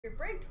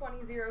Break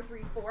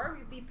 20034. We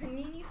have the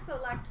Panini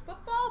Select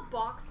Football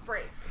Box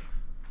Break.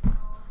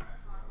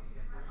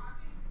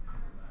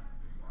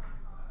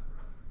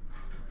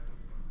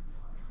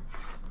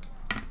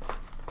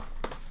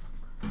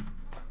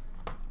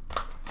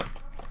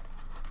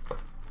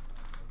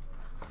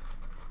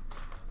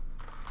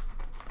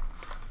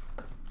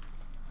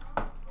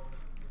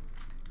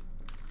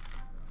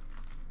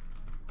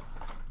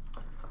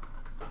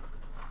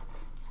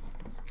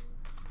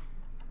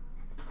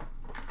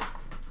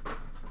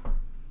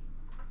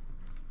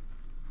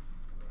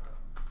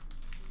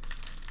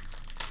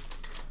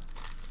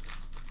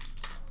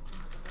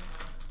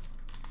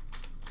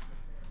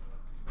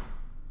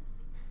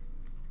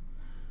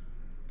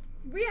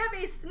 We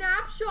have a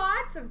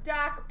snapshot of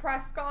Dak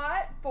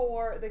Prescott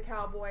for the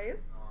Cowboys.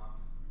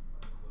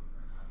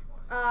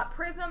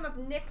 Prism of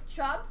Nick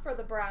Chubb for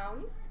the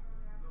Browns.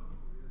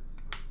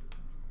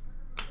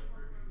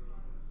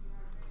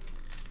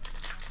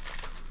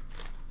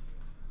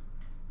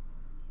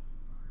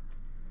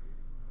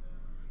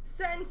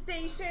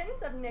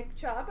 Sensations of Nick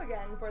Chubb,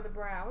 again for the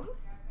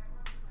Browns.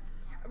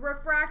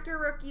 Refractor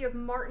rookie of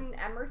Martin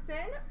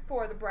Emerson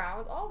for the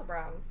Browns, all the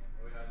Browns.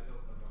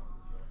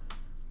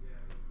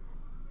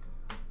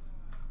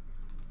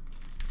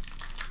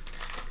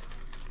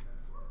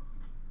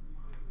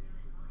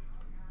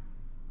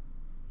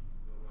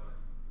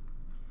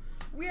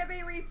 We have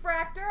a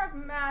refractor of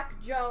Mac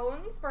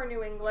Jones for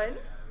New England.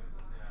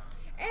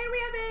 And we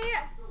have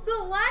a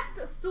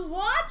select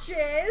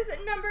swatches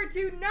number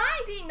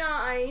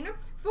 299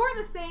 for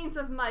the Saints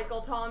of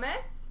Michael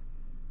Thomas.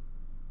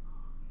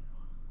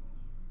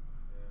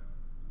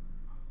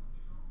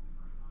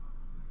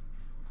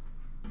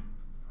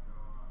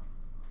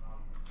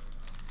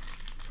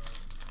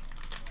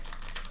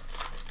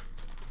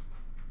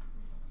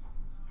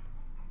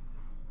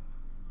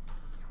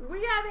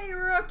 We have a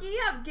rookie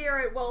of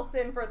Garrett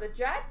Wilson for the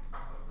Jets.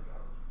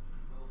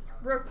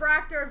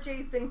 Refractor of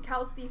Jason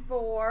Kelsey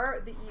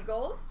for the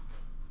Eagles.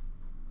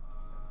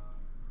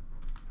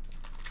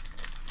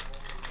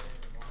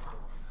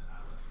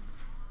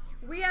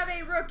 We have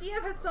a rookie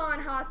of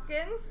Hassan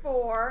Haskins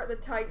for the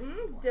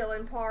Titans.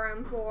 Dylan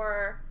Parham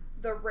for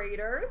the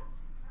Raiders.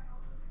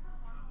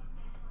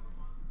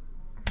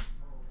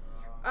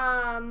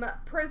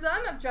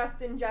 Prism of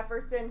Justin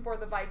Jefferson for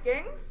the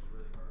Vikings.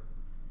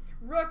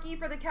 Rookie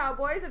for the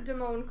Cowboys of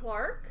Damone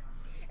Clark.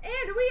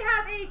 And we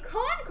have a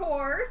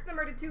concourse,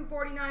 number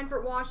 249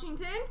 for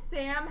Washington,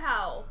 Sam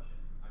Howell.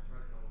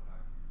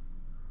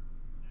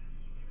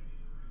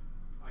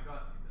 I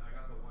got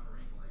the one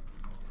ring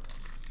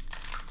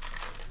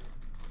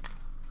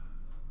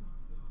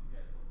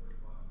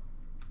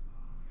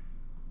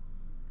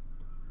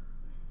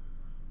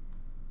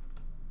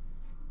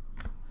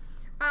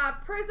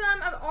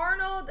Prism of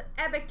Arnold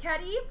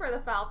Ebiketie for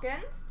the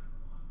Falcons.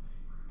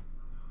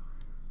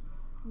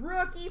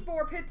 Rookie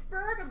for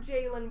Pittsburgh of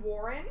Jalen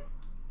Warren.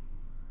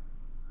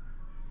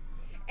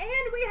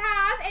 And we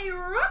have a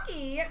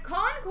rookie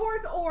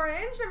concourse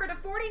orange, number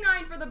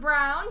 249 for the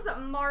Browns,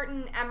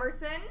 Martin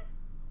Emerson.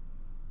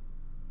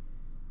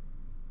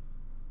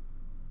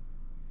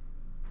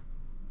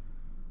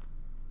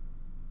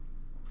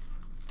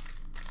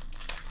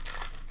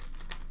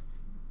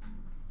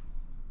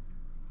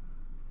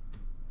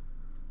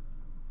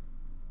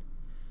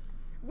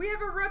 We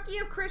have a rookie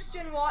of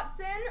Christian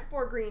Watson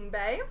for Green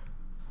Bay.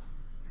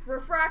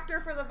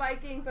 Refractor for the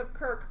Vikings of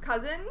Kirk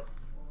Cousins.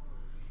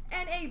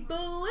 And a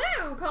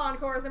blue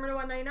concourse, number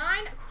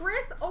 199,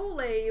 Chris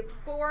Olave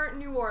for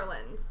New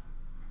Orleans.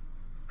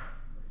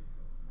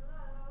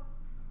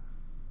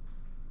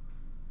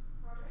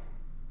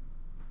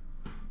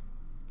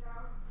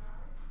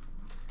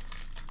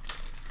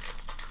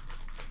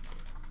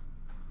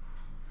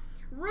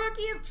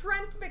 Rookie of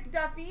Trent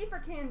McDuffie for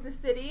Kansas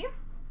City.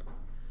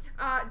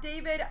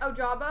 David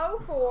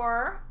Ojabo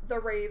for the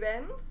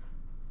Ravens.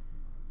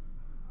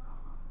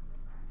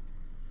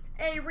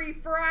 A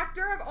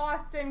refractor of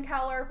Austin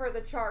Keller for the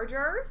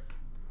Chargers.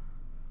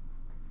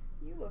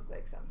 You look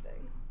like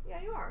something.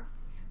 Yeah, you are.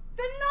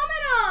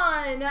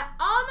 Phenomenon!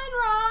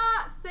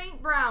 Amon-Ra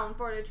St. Brown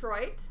for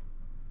Detroit.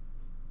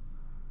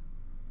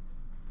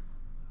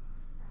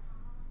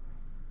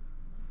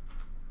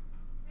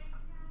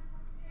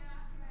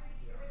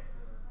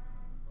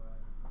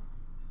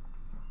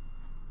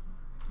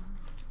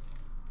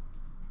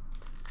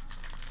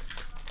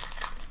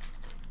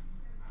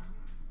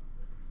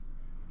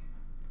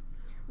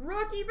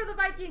 Rookie for the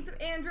Vikings of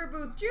Andrew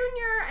Booth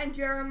Jr. and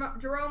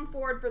Jerome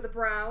Ford for the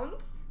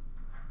Browns.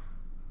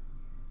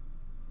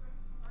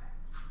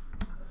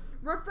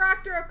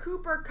 Refractor of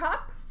Cooper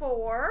Kupp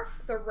for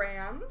the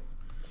Rams.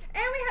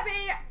 And we have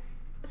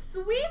a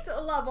sweet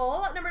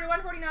level, number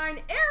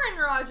 149, Aaron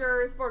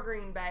Rodgers for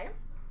Green Bay.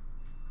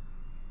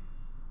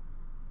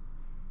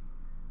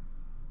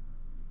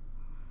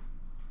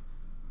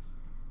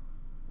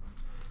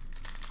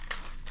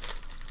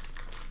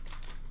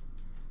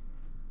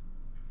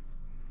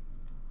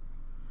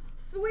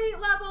 Sweet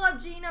level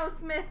of Geno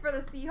Smith for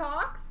the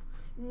Seahawks.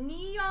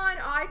 Neon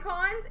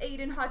Icons,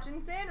 Aiden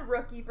Hutchinson,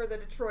 rookie for the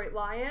Detroit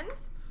Lions.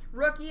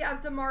 Rookie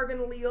of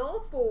DeMarvin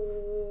Leal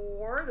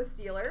for the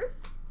Steelers.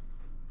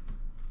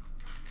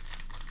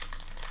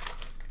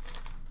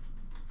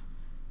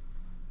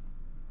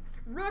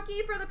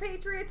 Rookie for the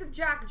Patriots of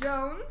Jack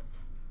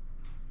Jones.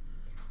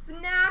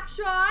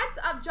 Snapshot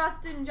of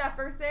Justin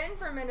Jefferson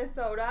for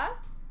Minnesota.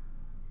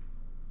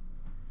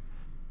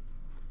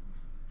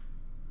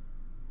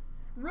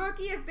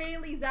 Rookie of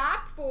Bailey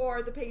Zapp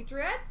for the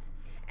Patriots.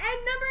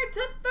 And number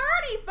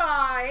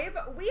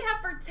 235, we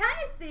have for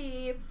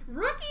Tennessee,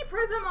 Rookie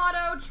Prism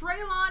Auto,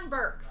 Treylon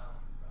Burks.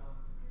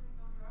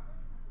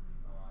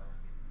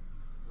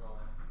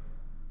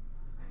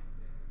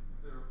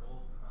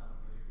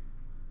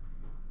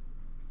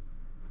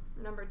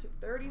 Number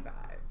 235.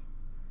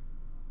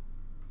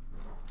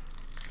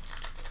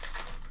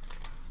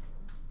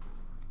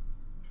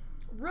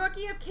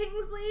 Rookie of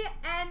Kingsley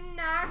and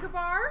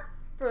Nagbar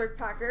for the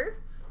Packers.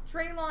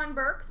 Treylon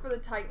Burks for the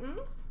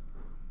Titans.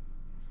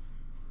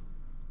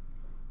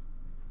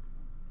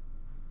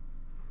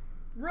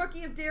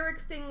 Rookie of Derek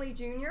Stingley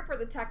Jr. for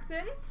the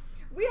Texans.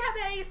 We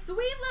have a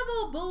sweet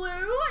level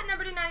blue at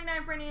number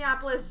 299 for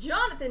Indianapolis,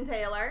 Jonathan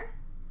Taylor.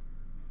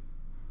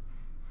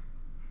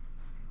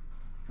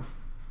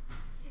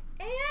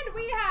 And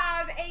we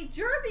have a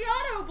jersey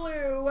auto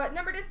blue,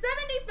 number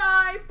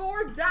 275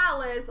 for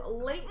Dallas,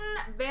 Leighton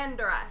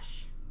Vander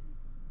Esch.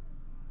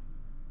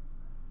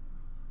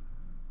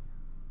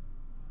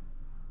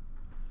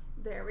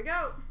 There we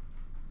go.